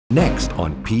Next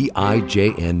on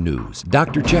PIJN News,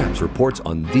 Dr. Chaps reports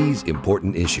on these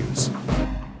important issues.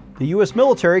 The U.S.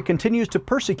 military continues to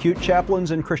persecute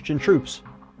chaplains and Christian troops.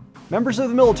 Members of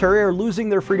the military are losing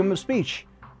their freedom of speech.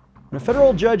 And a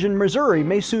federal judge in Missouri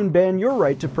may soon ban your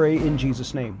right to pray in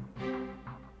Jesus' name.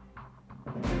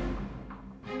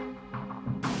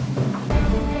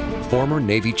 Former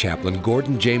Navy chaplain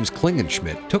Gordon James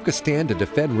Klingenschmitt took a stand to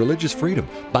defend religious freedom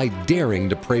by daring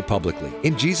to pray publicly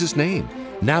in Jesus' name.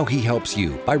 Now he helps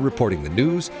you by reporting the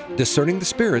news, discerning the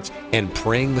spirits, and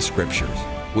praying the scriptures.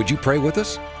 Would you pray with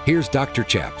us? Here's Dr.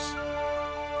 Chaps.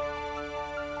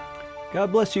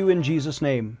 God bless you in Jesus'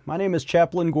 name. My name is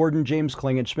Chaplain Gordon James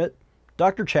Klingenschmitt,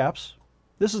 Dr. Chaps.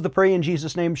 This is the Pray in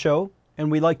Jesus' Name show,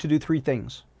 and we like to do three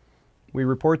things. We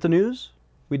report the news,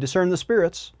 we discern the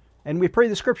spirits, and we pray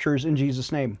the scriptures in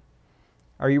Jesus' name.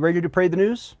 Are you ready to pray the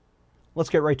news?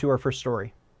 Let's get right to our first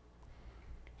story.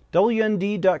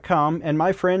 WND.com and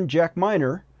my friend Jack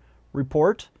Miner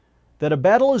report that a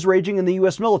battle is raging in the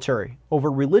U.S. military over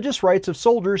religious rights of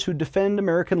soldiers who defend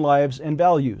American lives and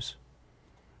values.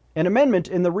 An amendment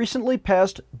in the recently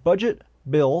passed budget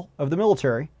bill of the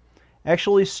military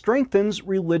actually strengthens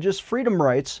religious freedom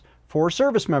rights for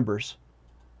service members.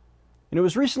 And it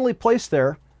was recently placed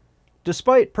there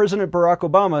despite President Barack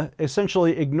Obama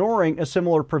essentially ignoring a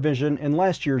similar provision in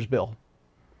last year's bill.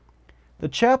 The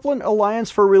Chaplain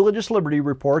Alliance for Religious Liberty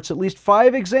reports at least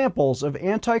 5 examples of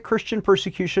anti-Christian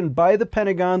persecution by the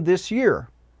Pentagon this year.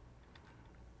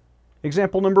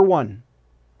 Example number 1.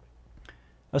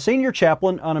 A senior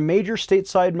chaplain on a major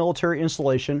stateside military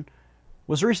installation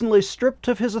was recently stripped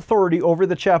of his authority over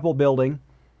the chapel building,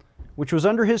 which was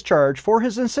under his charge, for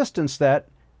his insistence that,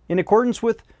 in accordance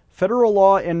with federal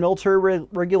law and military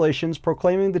regulations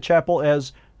proclaiming the chapel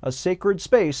as a sacred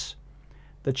space,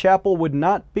 the chapel would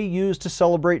not be used to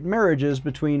celebrate marriages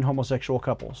between homosexual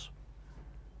couples.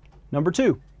 Number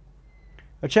 2.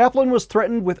 A chaplain was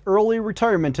threatened with early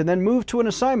retirement and then moved to an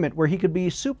assignment where he could be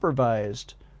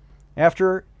supervised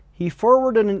after he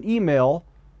forwarded an email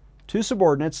to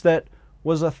subordinates that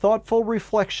was a thoughtful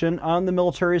reflection on the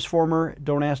military's former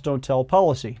don't ask, don't tell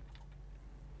policy.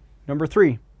 Number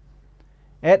 3.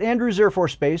 At Andrews Air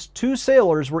Force Base, 2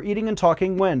 sailors were eating and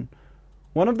talking when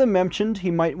one of them mentioned he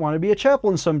might want to be a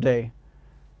chaplain someday,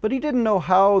 but he didn't know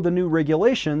how the new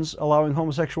regulations allowing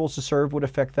homosexuals to serve would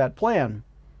affect that plan.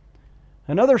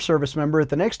 Another service member at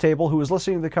the next table who was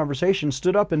listening to the conversation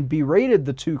stood up and berated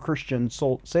the 2 Christian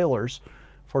sailors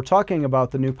for talking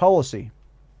about the new policy.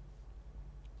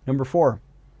 Number 4.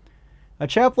 A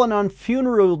chaplain on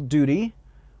funeral duty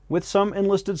with some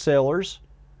enlisted sailors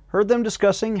heard them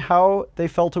discussing how they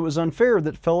felt it was unfair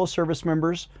that fellow service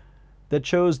members that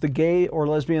chose the gay or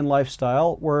lesbian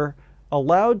lifestyle were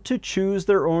allowed to choose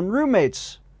their own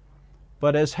roommates,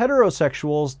 but as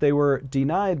heterosexuals they were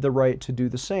denied the right to do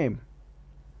the same.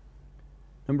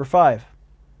 Number 5.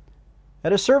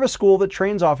 At a service school that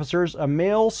trains officers, a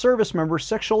male service member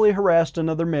sexually harassed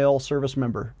another male service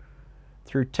member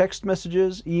through text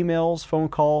messages, emails, phone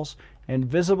calls, and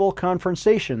visible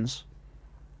confrontations,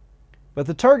 but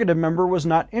the targeted member was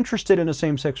not interested in a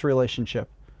same-sex relationship.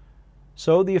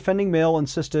 So the offending male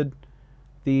insisted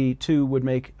the 2 would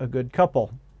make a good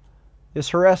couple. This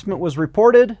harassment was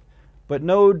reported, but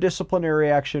no disciplinary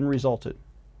action resulted.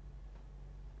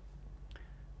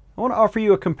 I want to offer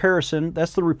you a comparison.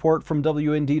 That's the report from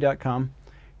WND.com.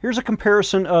 Here's a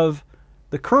comparison of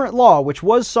the current law, which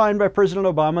was signed by President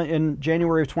Obama in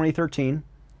January of 2013,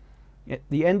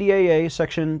 the NDAA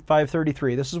Section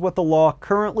 533. This is what the law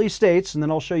currently states, and then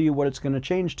I'll show you what it's going to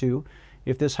change to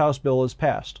if this House bill is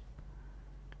passed.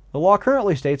 The law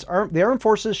currently states, the armed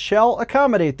forces shall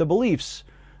accommodate the beliefs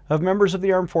of members of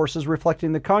the armed forces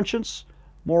reflecting the conscience,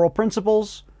 moral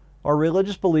principles, or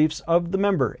religious beliefs of the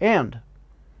member, and,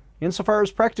 insofar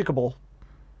as practicable,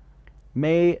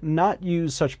 may not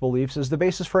use such beliefs as the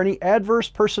basis for any adverse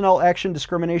personnel action,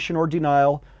 discrimination, or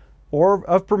denial or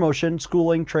of promotion,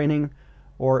 schooling, training,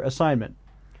 or assignment.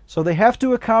 So they have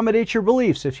to accommodate your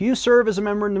beliefs. If you serve as a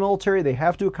member in the military, they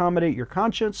have to accommodate your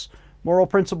conscience, moral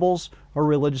principles, or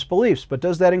religious beliefs. But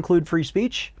does that include free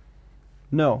speech?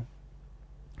 No.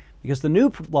 Because the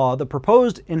new law, the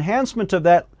proposed enhancement of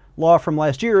that law from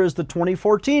last year is the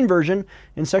 2014 version.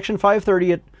 In Section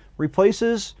 530, it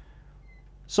replaces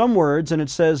some words, and it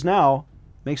says now,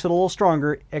 makes it a little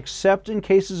stronger, except in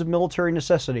cases of military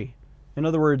necessity. In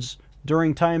other words,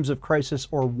 during times of crisis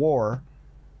or war,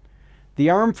 the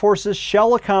armed forces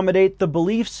shall accommodate the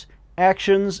beliefs,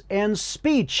 actions, and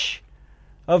speech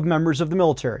of members of the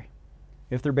military,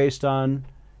 if they're based on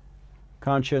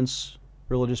conscience,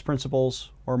 religious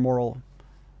principles, or moral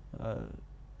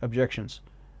objections.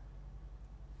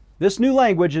 This new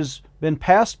language has been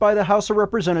passed by the House of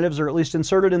Representatives, or at least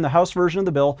inserted in the House version of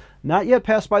the bill, not yet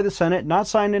passed by the Senate, not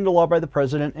signed into law by the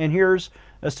President. And here's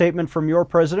a statement from your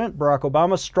President. Barack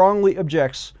Obama strongly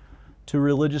objects to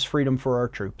religious freedom for our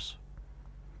troops.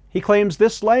 He claims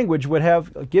this language would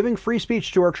have, giving free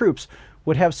speech to our troops,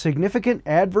 would have significant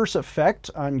adverse effect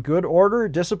on good order,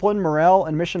 discipline, morale,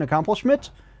 and mission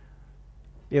accomplishment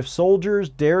if soldiers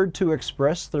dared to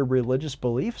express their religious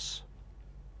beliefs.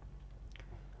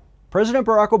 President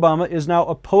Barack Obama is now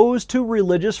opposed to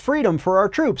religious freedom for our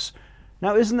troops.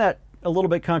 Now, isn't that a little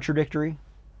bit contradictory?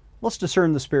 Let's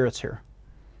discern the spirits here.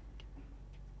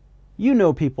 You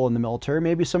know people in the military,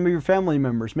 maybe some of your family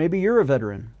members, maybe you're a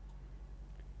veteran,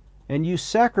 and you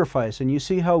sacrifice, and you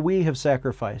see how we have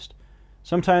sacrificed.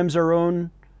 Sometimes our own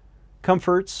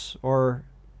comforts, or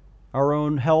our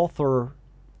own health, or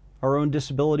our own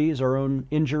disabilities, our own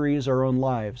injuries, our own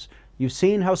lives. You've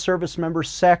seen how service members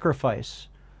sacrifice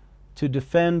to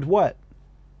defend what?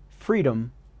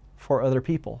 Freedom for other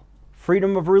people.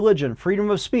 Freedom of religion, freedom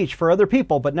of speech for other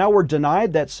people. But now we're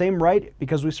denied that same right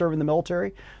because we serve in the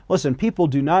military. Listen, people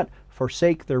do not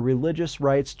forsake their religious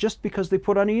rights just because they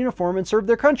put on a uniform and serve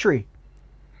their country.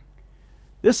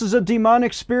 This is a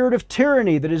demonic spirit of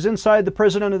tyranny that is inside the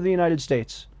President of the United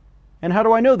States. And how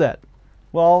do I know that?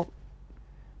 Well,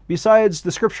 besides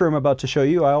the scripture I'm about to show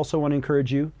you, I also want to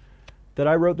encourage you that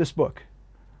I wrote this book,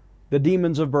 The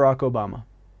Demons of Barack Obama.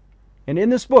 And in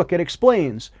this book, it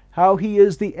explains how he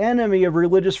is the enemy of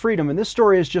religious freedom. And this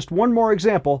story is just one more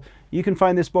example. You can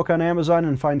find this book on Amazon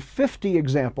and find 50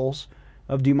 examples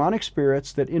of demonic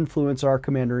spirits that influence our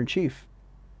commander-in-chief.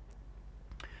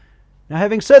 Now,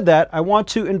 having said that, I want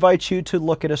to invite you to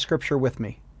look at a scripture with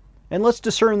me. And let's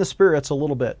discern the spirits a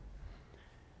little bit.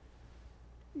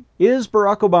 Is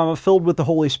Barack Obama filled with the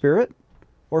Holy Spirit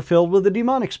or filled with the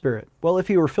demonic spirit? Well, if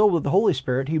he were filled with the Holy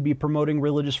Spirit, he'd be promoting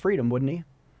religious freedom, wouldn't he?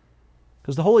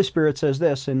 Because the Holy Spirit says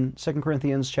this in 2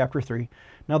 Corinthians chapter 3.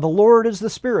 Now the Lord is the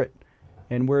Spirit,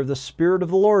 and where the Spirit of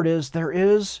the Lord is, there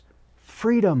is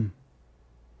freedom.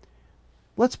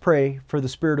 Let's pray for the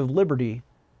spirit of liberty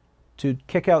to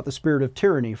kick out the spirit of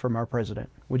tyranny from our president.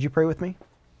 Would you pray with me?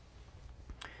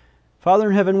 Father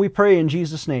in heaven, we pray in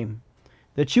Jesus' name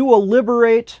that you will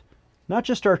liberate not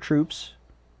just our troops,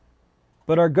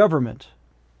 but our government.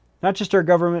 Not just our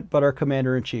government, but our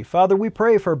commander-in-chief. Father, we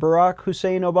pray for Barack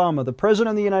Hussein Obama, the President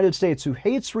of the United States, who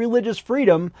hates religious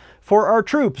freedom for our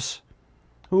troops,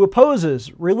 who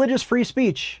opposes religious free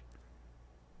speech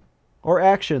or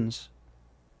actions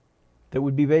that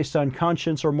would be based on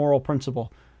conscience or moral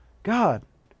principle. God,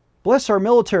 bless our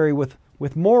military with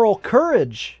moral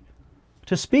courage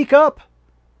to speak up,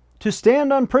 to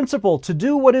stand on principle, to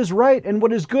do what is right and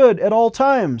what is good at all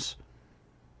times.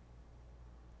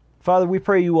 Father, we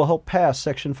pray you will help pass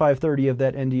Section 530 of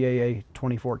that NDAA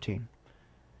 2014.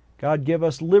 God, give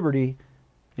us liberty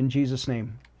in Jesus'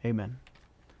 name. Amen.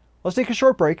 Let's take a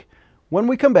short break. When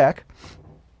we come back,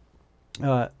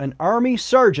 an Army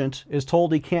sergeant is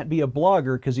told he can't be a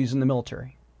blogger because he's in the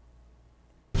military.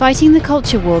 Fighting the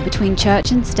culture war between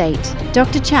church and state.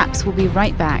 Dr. Chaps will be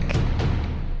right back.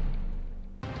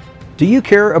 Do you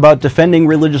care about defending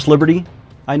religious liberty?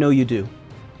 I know you do.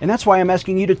 And that's why I'm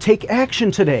asking you to take action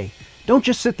today. Don't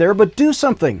just sit there, but do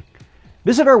something.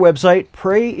 Visit our website,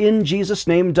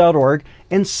 prayinjesusname.org,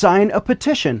 and sign a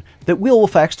petition that we'll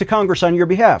fax to Congress on your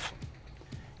behalf.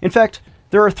 In fact,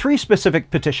 there are 3 specific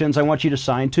petitions I want you to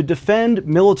sign to defend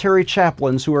military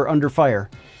chaplains who are under fire.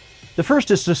 The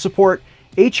first is to support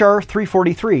H.R.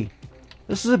 343.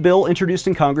 This is a bill introduced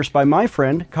in Congress by my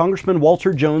friend, Congressman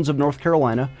Walter Jones of North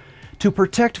Carolina, to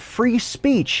protect free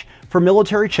speech for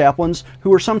military chaplains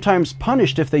who are sometimes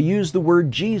punished if they use the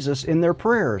word Jesus in their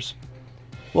prayers.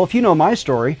 Well, if you know my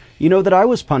story, you know that I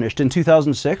was punished in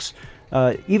 2006,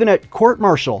 even at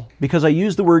court-martial, because I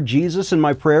used the word Jesus in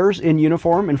my prayers in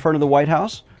uniform in front of the White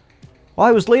House. Well,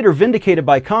 I was later vindicated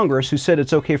by Congress, who said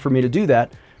it's okay for me to do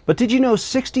that. But did you know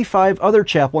 65 other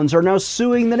chaplains are now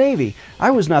suing the Navy?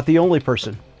 I was not the only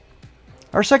person.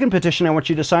 Our second petition I want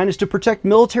you to sign is to protect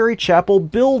military chapel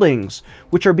buildings,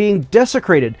 which are being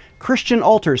desecrated. Christian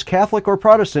altars, Catholic or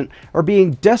Protestant, are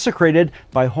being desecrated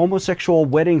by homosexual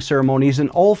wedding ceremonies in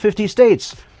all 50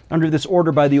 states under this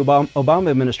order by the Obama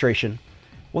administration.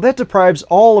 Well, that deprives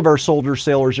all of our soldiers,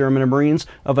 sailors, airmen, and Marines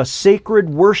of a sacred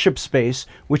worship space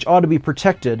which ought to be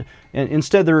protected. And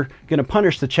instead, they're going to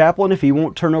punish the chaplain if he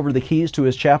won't turn over the keys to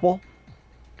his chapel.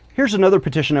 Here's another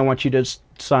petition I want you to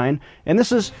sign, and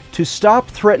this is to stop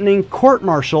threatening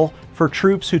court-martial for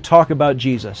troops who talk about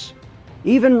Jesus.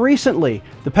 Even recently,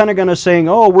 the Pentagon is saying,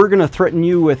 oh, we're going to threaten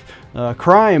you with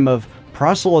crime of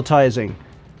proselytizing.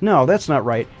 No, that's not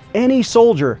right. Any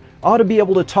soldier ought to be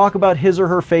able to talk about his or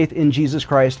her faith in Jesus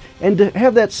Christ and to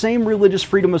have that same religious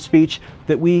freedom of speech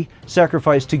that we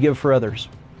sacrifice to give for others.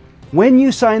 When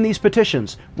you sign these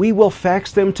petitions, we will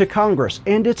fax them to Congress,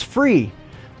 and it's free.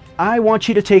 I want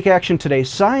you to take action today.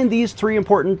 Sign these 3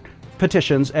 important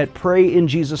petitions at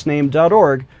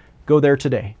prayinjesusname.org. Go there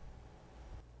today.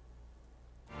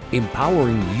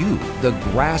 Empowering you, the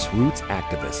grassroots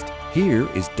activist. Here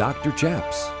is Dr.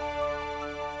 Chaps.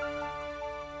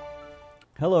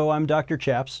 Hello, I'm Dr.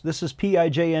 Chaps. This is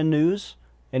PIJN News,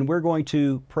 and we're going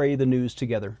to pray the news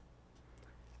together.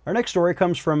 Our next story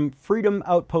comes from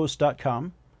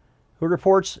freedomoutpost.com, who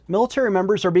reports military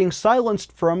members are being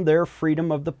silenced from their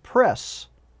freedom of the press.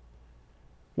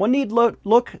 One need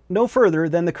look no further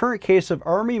than the current case of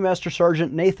Army Master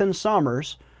Sergeant Nathan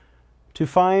Somers to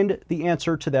find the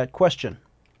answer to that question.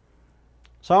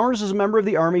 Somers is a member of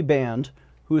the Army band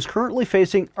who is currently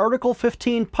facing Article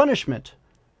 15 punishment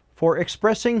for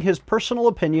expressing his personal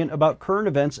opinion about current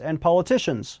events and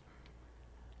politicians.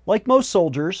 Like most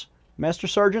soldiers, Master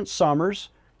Sergeant Somers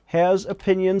has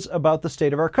opinions about the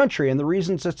state of our country and the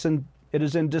reasons it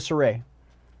is in disarray.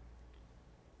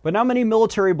 But now many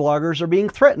military bloggers are being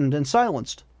threatened and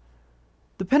silenced.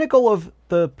 The pinnacle of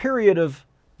the period of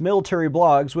military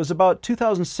blogs was about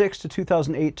 2006 to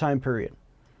 2008 time period.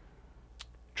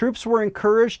 Troops were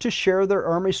encouraged to share their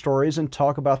Army stories and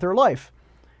talk about their life.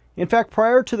 In fact,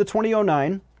 prior to the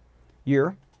 2009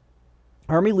 year,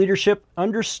 Army leadership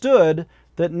understood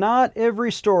that not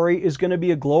every story is going to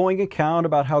be a glowing account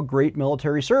about how great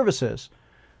military service is.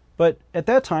 But at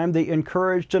that time, they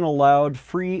encouraged and allowed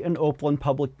free and open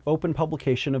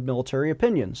publication of military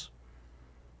opinions.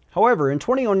 However, in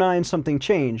 2009, something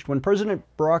changed when President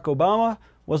Barack Obama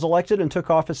was elected and took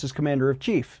office as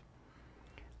Commander-in-Chief.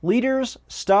 Leaders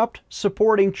stopped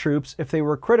supporting troops if they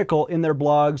were critical in their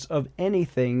blogs of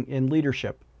anything in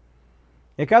leadership.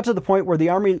 It got to the point where the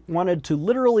Army wanted to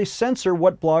literally censor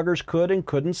what bloggers could and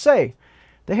couldn't say.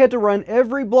 They had to run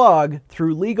every blog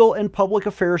through legal and public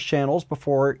affairs channels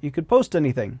before you could post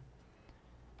anything.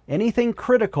 Anything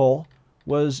critical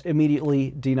was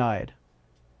immediately denied.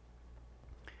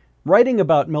 Writing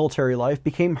about military life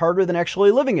became harder than actually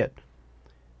living it.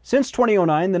 Since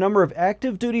 2009, the number of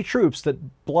active duty troops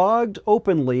that blogged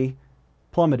openly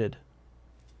plummeted.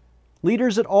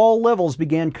 Leaders at all levels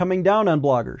began coming down on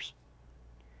bloggers.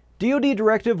 DoD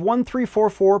Directive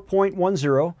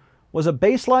 1344.10 was a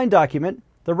baseline document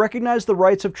that recognized the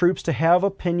rights of troops to have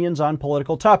opinions on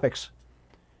political topics.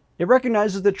 It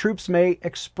recognizes that troops may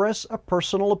express a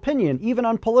personal opinion, even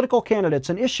on political candidates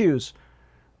and issues,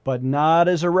 but not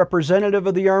as a representative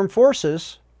of the armed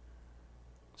forces.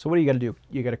 So what do you got to do?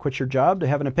 You got to quit your job to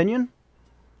have an opinion?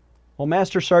 Well,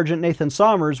 Master Sergeant Nathan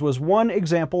Somers was one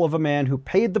example of a man who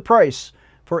paid the price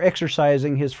for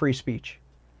exercising his free speech.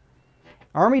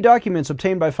 Army documents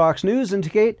obtained by Fox News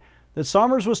indicate that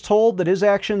Somers was told that his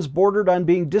actions bordered on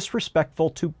being disrespectful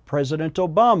to President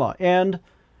Obama, and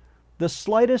the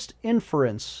slightest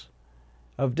inference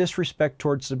of disrespect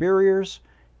towards superiors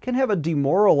can have a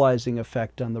demoralizing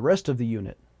effect on the rest of the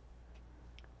unit.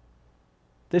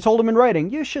 They told him in writing,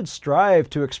 "You should strive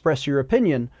to express your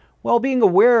opinion while being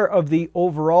aware of the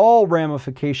overall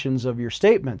ramifications of your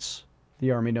statements,"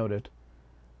 the Army noted.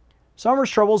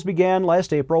 Somers' troubles began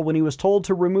last April when he was told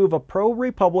to remove a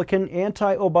pro-Republican,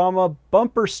 anti-Obama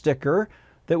bumper sticker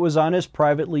that was on his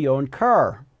privately owned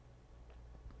car.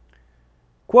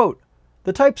 Quote,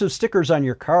 "The types of stickers on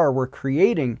your car were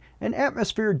creating an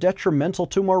atmosphere detrimental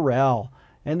to morale,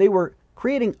 and they were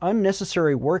creating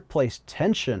unnecessary workplace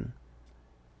tension,"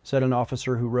 said an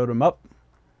officer who wrote him up.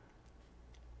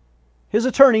 His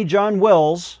attorney, John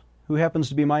Wells, who happens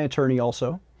to be my attorney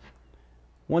also,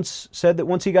 once said that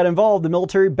once he got involved, the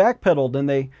military backpedaled and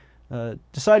they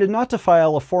decided not to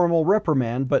file a formal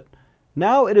reprimand, but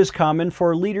now it is common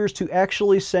for leaders to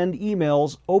actually send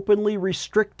emails openly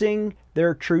restricting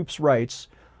their troops' rights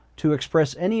to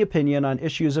express any opinion on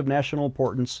issues of national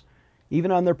importance,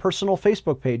 even on their personal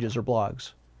Facebook pages or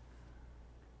blogs.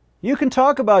 You can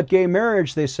talk about gay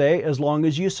marriage, they say, as long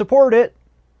as you support it.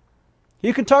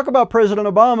 You can talk about President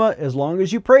Obama as long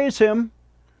as you praise him.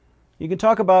 You can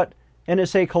talk about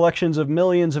NSA collections of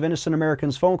millions of innocent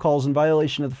Americans' phone calls in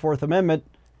violation of the Fourth Amendment.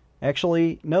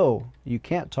 Actually, no, you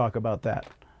can't talk about that,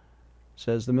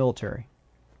 says the military.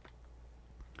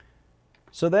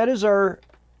 So that is our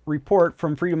report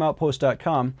from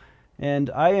freedomoutpost.com, and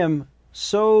I am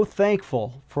so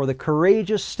thankful for the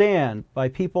courageous stand by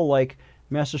people like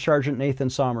Master Sergeant Nathan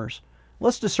Somers.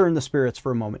 Let's discern the spirits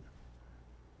for a moment.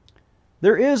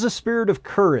 There is a spirit of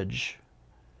courage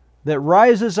that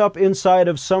rises up inside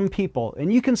of some people,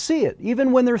 and you can see it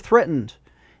even when they're threatened,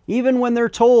 even when they're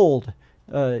told,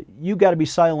 you got to be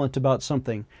silent about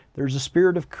something. There's a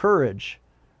spirit of courage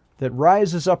that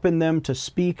rises up in them to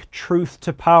speak truth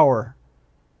to power.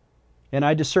 And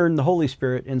I discern the Holy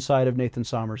Spirit inside of Nathan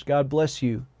Sommers. God bless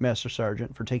you, Master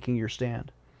Sergeant, for taking your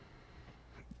stand.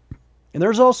 And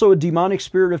there's also a demonic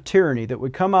spirit of tyranny that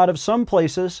would come out of some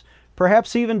places,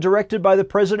 perhaps even directed by the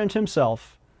President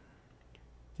himself.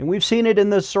 And we've seen it in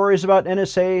the stories about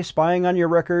NSA spying on your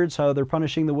records, how they're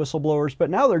punishing the whistleblowers, but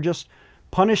now they're just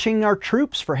punishing our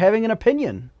troops for having an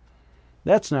opinion.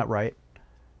 That's not right.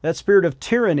 That spirit of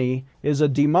tyranny is a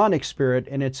demonic spirit,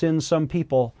 and it's in some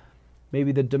people,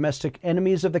 maybe the domestic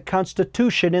enemies of the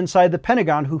Constitution inside the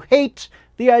Pentagon, who hate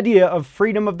the idea of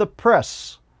freedom of the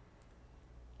press.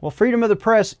 Well, freedom of the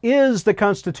press is the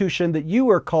Constitution that you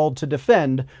are called to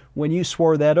defend when you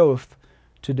swore that oath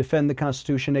to defend the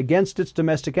Constitution against its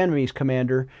domestic enemies,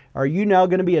 Commander. Are you now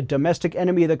going to be a domestic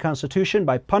enemy of the Constitution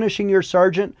by punishing your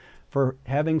sergeant for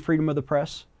having freedom of the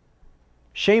press?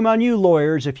 Shame on you,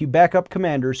 lawyers, if you back up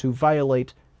commanders who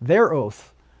violate their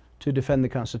oath to defend the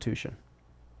Constitution.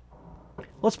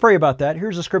 Let's pray about that.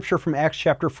 Here's a scripture from Acts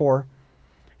chapter 4.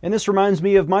 And this reminds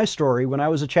me of my story when I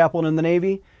was a chaplain in the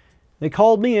Navy. They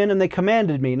called me in and they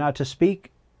commanded me not to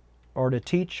speak or to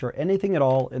teach or anything at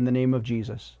all in the name of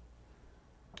Jesus.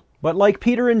 But like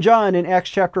Peter and John in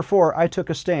Acts chapter 4, I took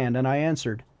a stand and I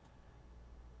answered,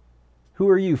 "Who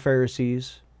are you,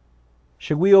 Pharisees?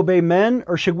 Should we obey men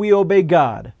or should we obey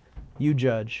God? You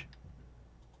judge."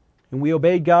 And we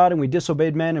obeyed God and we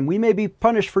disobeyed men, and we may be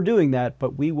punished for doing that,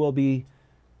 but we will be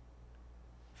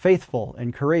faithful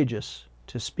and courageous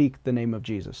to speak the name of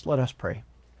Jesus. Let us pray.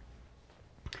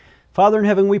 Father in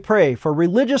heaven, we pray for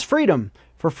religious freedom,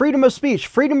 for freedom of speech,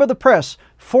 freedom of the press,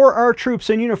 for our troops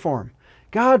in uniform.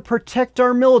 God, protect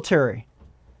our military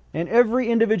and every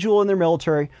individual in their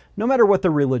military, no matter what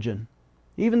their religion.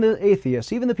 Even the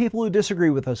atheists, even the people who disagree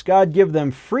with us, God, give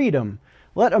them freedom.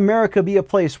 Let America be a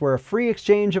place where a free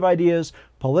exchange of ideas,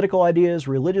 political ideas,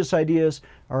 religious ideas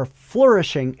are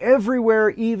flourishing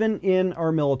everywhere, even in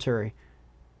our military.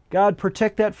 God,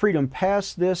 protect that freedom.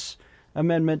 Pass this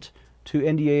amendment to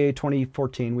NDAA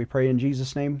 2014. We pray in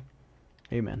Jesus' name.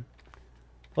 Amen.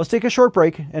 Let's take a short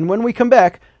break, and when we come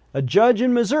back, a judge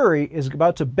in Missouri is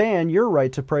about to ban your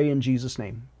right to pray in Jesus'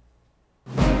 name.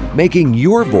 Making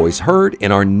your voice heard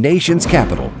in our nation's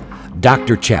capital.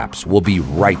 Dr. Chaps will be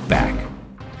right back.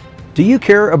 Do you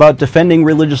care about defending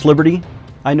religious liberty?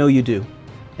 I know you do.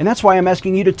 And that's why I'm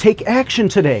asking you to take action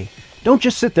today. Don't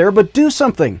just sit there, but do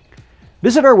something.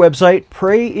 Visit our website,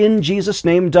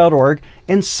 prayinjesusname.org,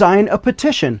 and sign a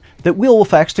petition that we'll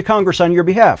fax to Congress on your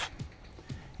behalf.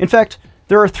 In fact,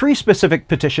 there are 3 specific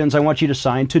petitions I want you to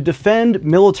sign to defend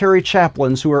military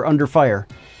chaplains who are under fire.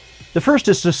 The first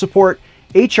is to support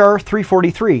H.R.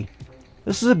 343.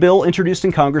 This is a bill introduced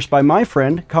in Congress by my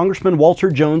friend, Congressman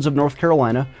Walter Jones of North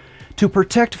Carolina, to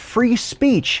protect free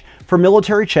speech for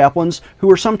military chaplains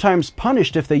who are sometimes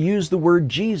punished if they use the word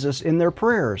Jesus in their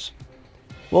prayers.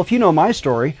 Well, if you know my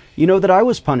story, you know that I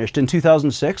was punished in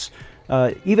 2006,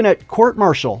 even at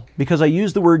court-martial, because I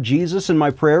used the word Jesus in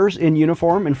my prayers in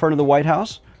uniform in front of the White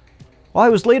House. Well, I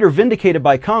was later vindicated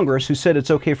by Congress, who said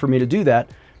it's okay for me to do that.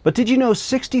 But did you know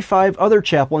 65 other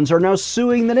chaplains are now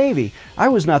suing the Navy? I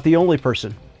was not the only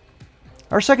person.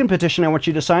 Our second petition I want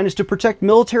you to sign is to protect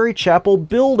military chapel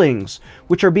buildings,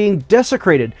 which are being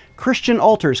desecrated. Christian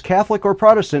altars, Catholic or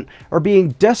Protestant, are being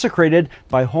desecrated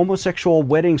by homosexual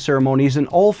wedding ceremonies in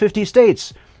all 50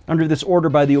 states under this order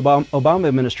by the Obama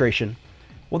administration.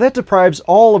 Well, that deprives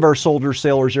all of our soldiers,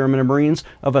 sailors, airmen, and Marines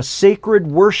of a sacred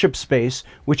worship space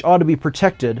which ought to be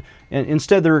protected. And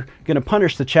instead, they're going to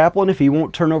punish the chaplain if he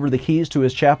won't turn over the keys to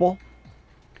his chapel.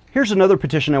 Here's another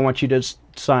petition I want you to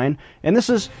sign, and this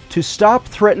is to stop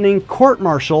threatening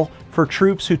court-martial for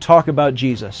troops who talk about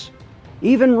Jesus.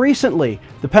 Even recently,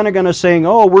 the Pentagon is saying,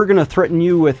 oh, we're going to threaten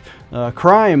you with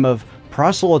crime of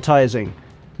proselytizing.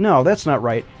 No, that's not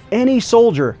right. Any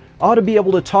soldier ought to be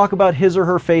able to talk about his or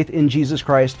her faith in Jesus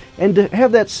Christ and to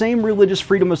have that same religious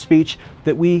freedom of speech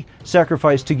that we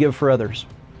sacrifice to give for others.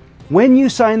 When you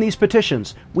sign these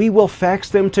petitions, we will fax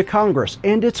them to Congress,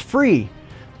 and it's free.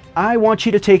 I want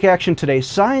you to take action today.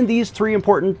 Sign these 3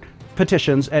 important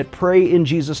petitions at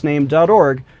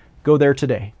prayinjesusname.org. Go there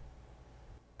today.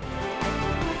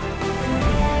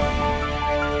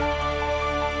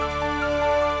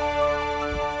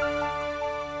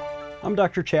 I'm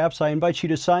Dr. Chaps. I invite you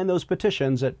to sign those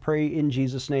petitions at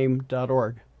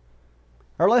prayinjesusname.org.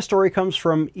 Our last story comes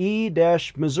from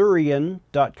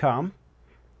e-missourian.com,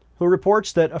 who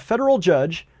reports that a federal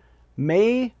judge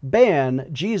may ban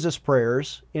Jesus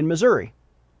prayers in Missouri.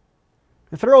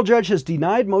 The federal judge has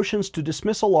denied motions to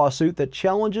dismiss a lawsuit that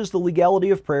challenges the legality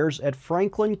of prayers at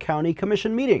Franklin County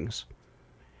Commission meetings.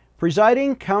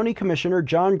 Presiding County Commissioner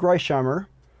John Grisheimer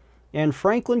and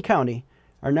Franklin County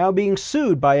are now being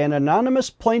sued by an anonymous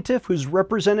plaintiff who's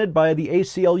represented by the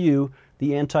ACLU,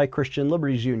 the Anti-Christian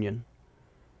Liberties Union.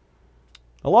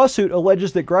 A lawsuit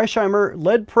alleges that Grisheimer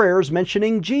led prayers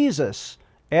mentioning Jesus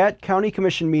at county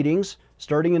commission meetings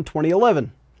starting in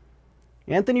 2011.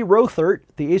 Anthony Rothert,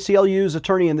 the ACLU's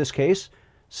attorney in this case,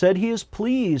 said he is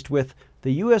pleased with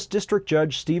the U.S. District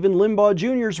Judge Stephen Limbaugh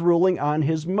Jr.'s ruling on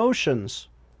his motions.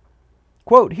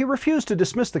 Quote, "He refused to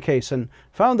dismiss the case and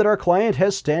found that our client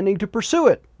has standing to pursue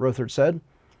it," Rothert said.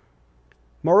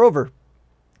 Moreover,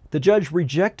 the judge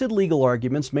rejected legal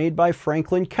arguments made by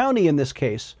Franklin County in this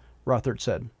case, Rothert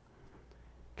said.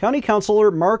 County Councilor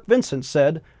Mark Vincent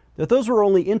said that those were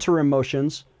only interim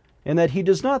motions and that he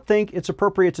does not think it's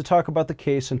appropriate to talk about the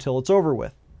case until it's over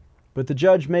with. But the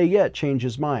judge may yet change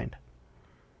his mind.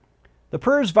 The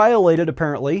prayers violated,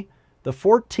 apparently, the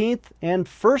 14th and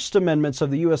First Amendments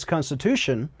of the U.S.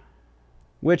 Constitution,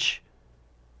 which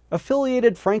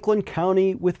affiliated Franklin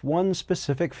County with one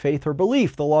specific faith or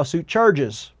belief, the lawsuit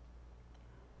charges.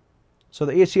 So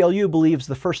the ACLU believes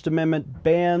the First Amendment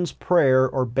bans prayer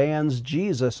or bans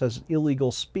Jesus as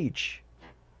illegal speech.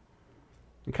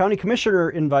 The county commissioner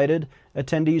invited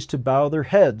attendees to bow their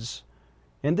heads,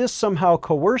 and this somehow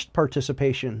coerced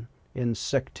participation in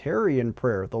sectarian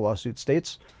prayer, the lawsuit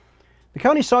states. The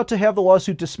county sought to have the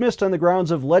lawsuit dismissed on the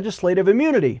grounds of legislative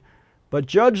immunity, but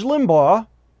Judge Limbaugh,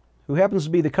 who happens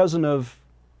to be the cousin of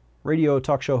radio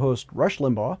talk show host Rush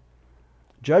Limbaugh,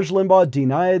 Judge Limbaugh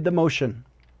denied the motion.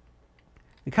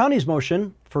 The county's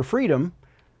motion for freedom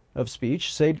of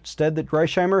speech said that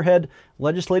Grisheimer had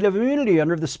legislative immunity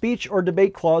under the speech or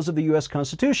debate clause of the U.S.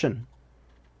 Constitution.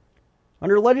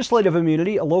 Under legislative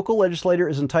immunity, a local legislator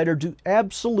is entitled to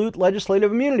absolute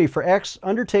legislative immunity for acts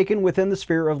undertaken within the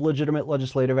sphere of legitimate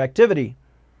legislative activity.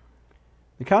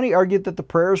 The county argued that the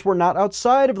prayers were not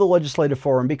outside of the legislative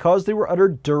forum because they were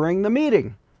uttered during the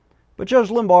meeting. But Judge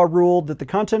Limbaugh ruled that the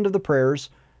content of the prayers,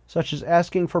 such as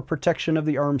asking for protection of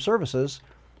the armed services,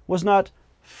 was not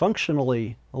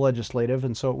functionally legislative,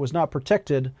 and so it was not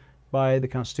protected by the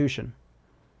Constitution.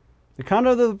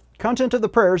 The content of the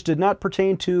prayers did not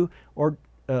pertain to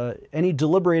any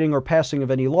deliberating or passing of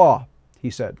any law,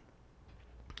 he said.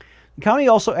 The county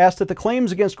also asked that the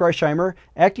claims against Grisheimer,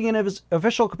 acting in his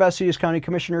official capacity as county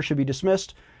commissioner, should be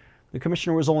dismissed. The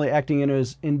commissioner was only acting in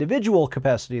his individual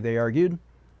capacity, they argued,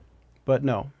 but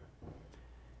no.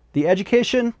 The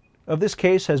adjudication of this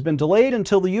case has been delayed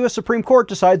until the U.S. Supreme Court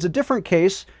decides a different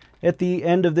case at the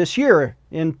end of this year.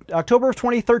 In October of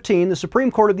 2013, the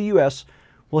Supreme Court of the U.S.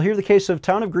 will hear the case of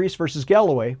Town of Greece versus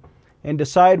Galloway and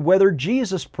decide whether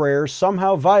Jesus' prayers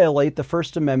somehow violate the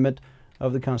First Amendment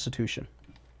of the Constitution.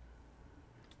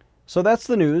 So that's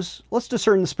the news. Let's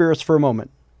discern the spirits for a moment.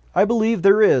 I believe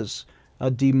there is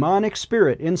a demonic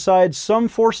spirit inside some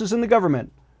forces in the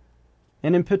government,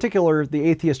 and in particular the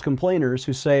atheist complainers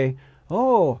who say,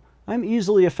 "Oh, I'm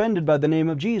easily offended by the name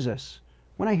of Jesus.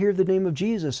 When I hear the name of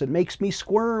Jesus, it makes me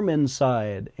squirm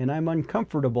inside, and I'm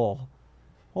uncomfortable."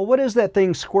 Well, what is that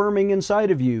thing squirming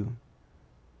inside of you?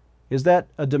 Is that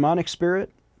a demonic spirit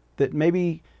that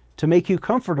maybe to make you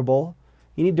comfortable,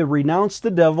 you need to renounce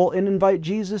the devil and invite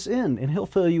Jesus in, and he'll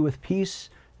fill you with peace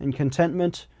and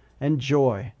contentment and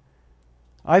joy.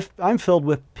 I'm filled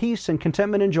with peace and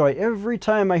contentment and joy every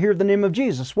time I hear the name of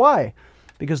Jesus. Why?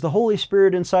 Because the Holy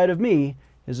Spirit inside of me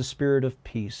is a spirit of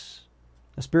peace,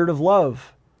 a spirit of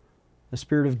love, a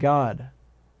spirit of God.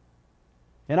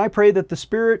 And I pray that the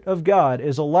Spirit of God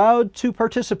is allowed to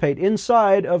participate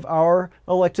inside of our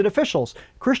elected officials.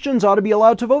 Christians ought to be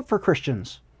allowed to vote for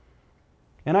Christians.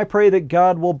 And I pray that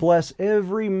God will bless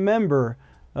every member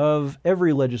of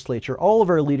every legislature. All of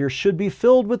our leaders should be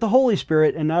filled with the Holy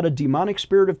Spirit and not a demonic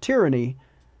spirit of tyranny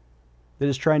that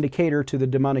is trying to cater to the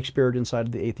demonic spirit inside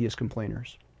of the atheist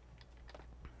complainers.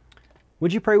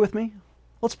 Would you pray with me?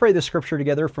 Let's pray this scripture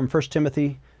together from 1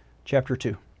 Timothy chapter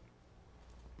 2.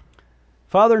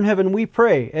 Father in heaven, we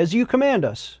pray as you command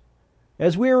us,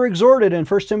 as we are exhorted in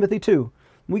 1 Timothy 2.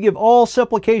 We give all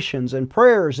supplications and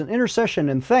prayers and intercession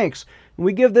and thanks, and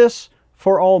we give this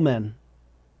for all men.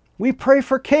 We pray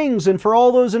for kings and for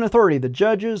all those in authority, the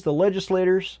judges, the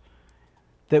legislators,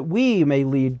 that we may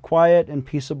lead quiet and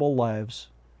peaceable lives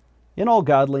in all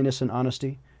godliness and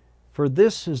honesty. For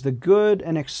this is the good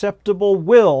and acceptable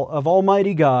will of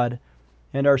Almighty God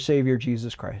and our Savior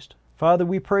Jesus Christ. Father,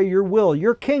 we pray your will,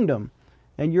 your kingdom,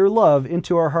 and your love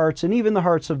into our hearts and even the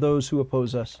hearts of those who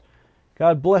oppose us.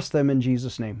 God bless them in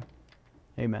Jesus' name.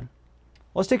 Amen.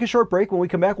 Let's take a short break. When we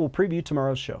come back, we'll preview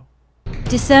tomorrow's show.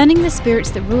 Discerning the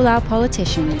spirits that rule our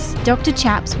politicians, Dr.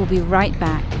 Chaps will be right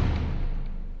back.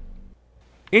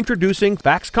 Introducing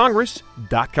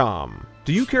FaxCongress.com.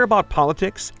 Do you care about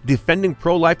politics, defending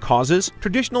pro-life causes,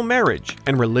 traditional marriage,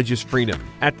 and religious freedom?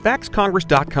 At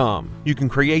FaxCongress.com, you can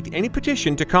create any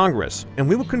petition to Congress, and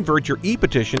we will convert your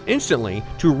e-petition instantly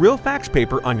to real fax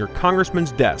paper on your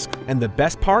congressman's desk. And the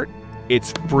best part?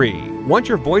 It's free. Want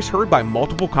your voice heard by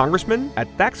multiple congressmen? At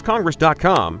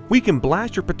FaxCongress.com, we can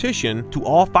blast your petition to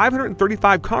all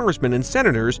 535 congressmen and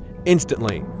senators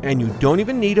instantly. And you don't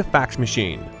even need a fax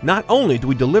machine. Not only do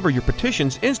we deliver your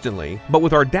petitions instantly, but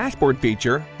with our dashboard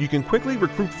feature, you can quickly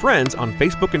recruit friends on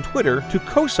Facebook and Twitter to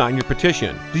co-sign your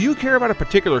petition. Do you care about a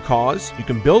particular cause? You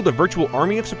can build a virtual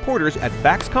army of supporters at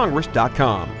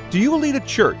FaxCongress.com. Do you lead a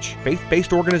church,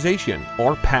 faith-based organization,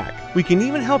 or PAC? We can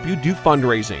even help you do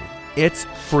fundraising. It's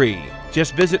free.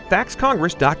 Just visit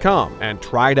FaxCongress.com and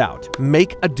try it out.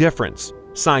 Make a difference.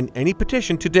 Sign any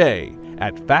petition today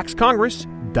at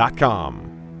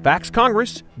FaxCongress.com.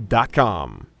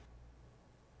 FaxCongress.com.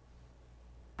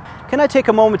 Can I take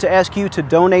a moment to ask you to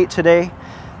donate today?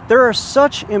 There are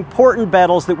such important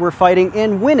battles that we're fighting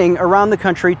and winning around the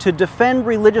country to defend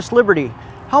religious liberty.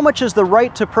 How much is the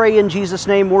right to pray in Jesus'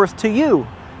 name worth to you?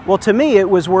 Well, to me, it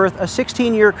was worth a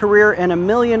 16-year career and $1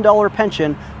 million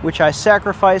pension, which I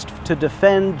sacrificed to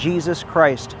defend Jesus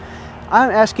Christ. I'm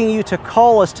asking you to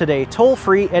call us today,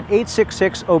 toll-free at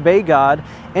 866-OBEY-GOD,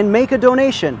 and make a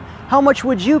donation. How much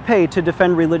would you pay to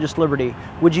defend religious liberty?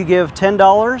 Would you give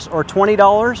 $10 or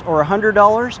 $20 or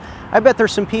 $100? I bet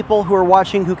there's some people who are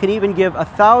watching who can even give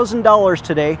 $1,000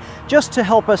 today just to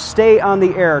help us stay on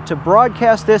the air, to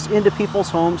broadcast this into people's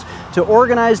homes, to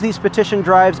organize these petition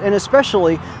drives, and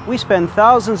especially we spend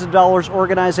thousands of dollars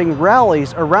organizing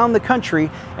rallies around the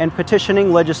country and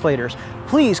petitioning legislators.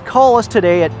 Please call us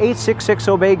today at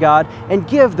 866-OBEY-GOD and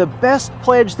give the best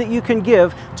pledge that you can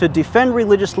give to defend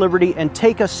religious liberty and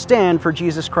take a stand for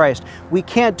Jesus Christ. We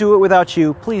can't do it without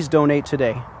you. Please donate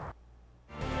today.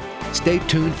 Stay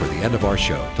tuned for the end of our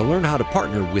show to learn how to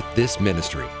partner with this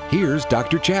ministry. Here's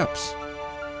Dr. Chaps.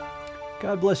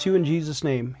 God bless you in Jesus'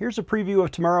 name. Here's a preview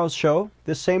of tomorrow's show.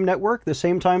 This same network, the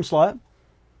same time slot.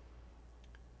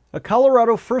 A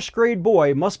Colorado first grade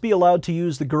boy must be allowed to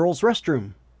use the girls'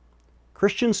 restroom.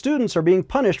 Christian students are being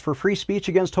punished for free speech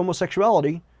against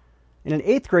homosexuality. And an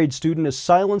 8th grade student is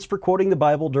silenced for quoting the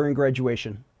Bible during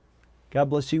graduation. God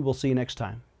bless you. We'll see you next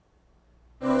time.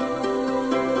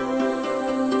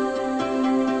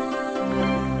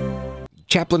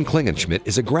 Chaplain Klingenschmitt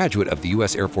is a graduate of the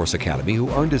U.S. Air Force Academy who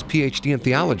earned his Ph.D. in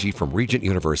theology from Regent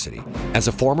University. As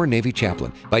a former Navy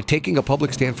chaplain, by taking a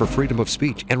public stand for freedom of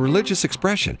speech and religious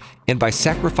expression, and by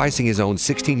sacrificing his own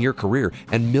 16-year career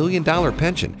and $1 million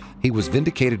pension, he was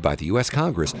vindicated by the U.S.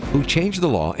 Congress, who changed the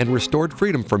law and restored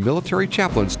freedom for military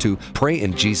chaplains to pray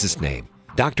in Jesus' name.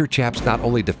 Dr. Chaps not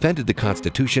only defended the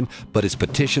Constitution, but his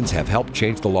petitions have helped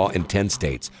change the law in 10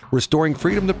 states, restoring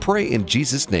freedom to pray in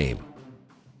Jesus' name.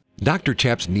 Dr.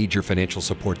 Chaps needs your financial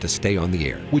support to stay on the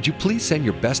air. Would you please send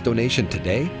your best donation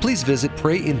today? Please visit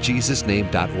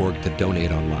prayinjesusname.org to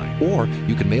donate online. Or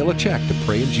you can mail a check to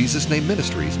Pray in Jesus' Name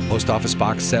Ministries, Post Office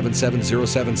Box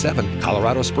 77077,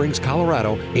 Colorado Springs,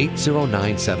 Colorado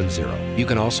 80970. You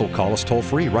can also call us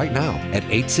toll-free right now at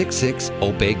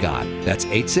 866-OBEY-GOD. That's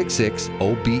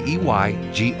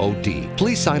 866-OBEY-GOD.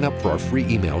 Please sign up for our free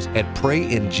emails at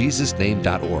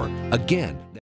prayinjesusname.org. Again,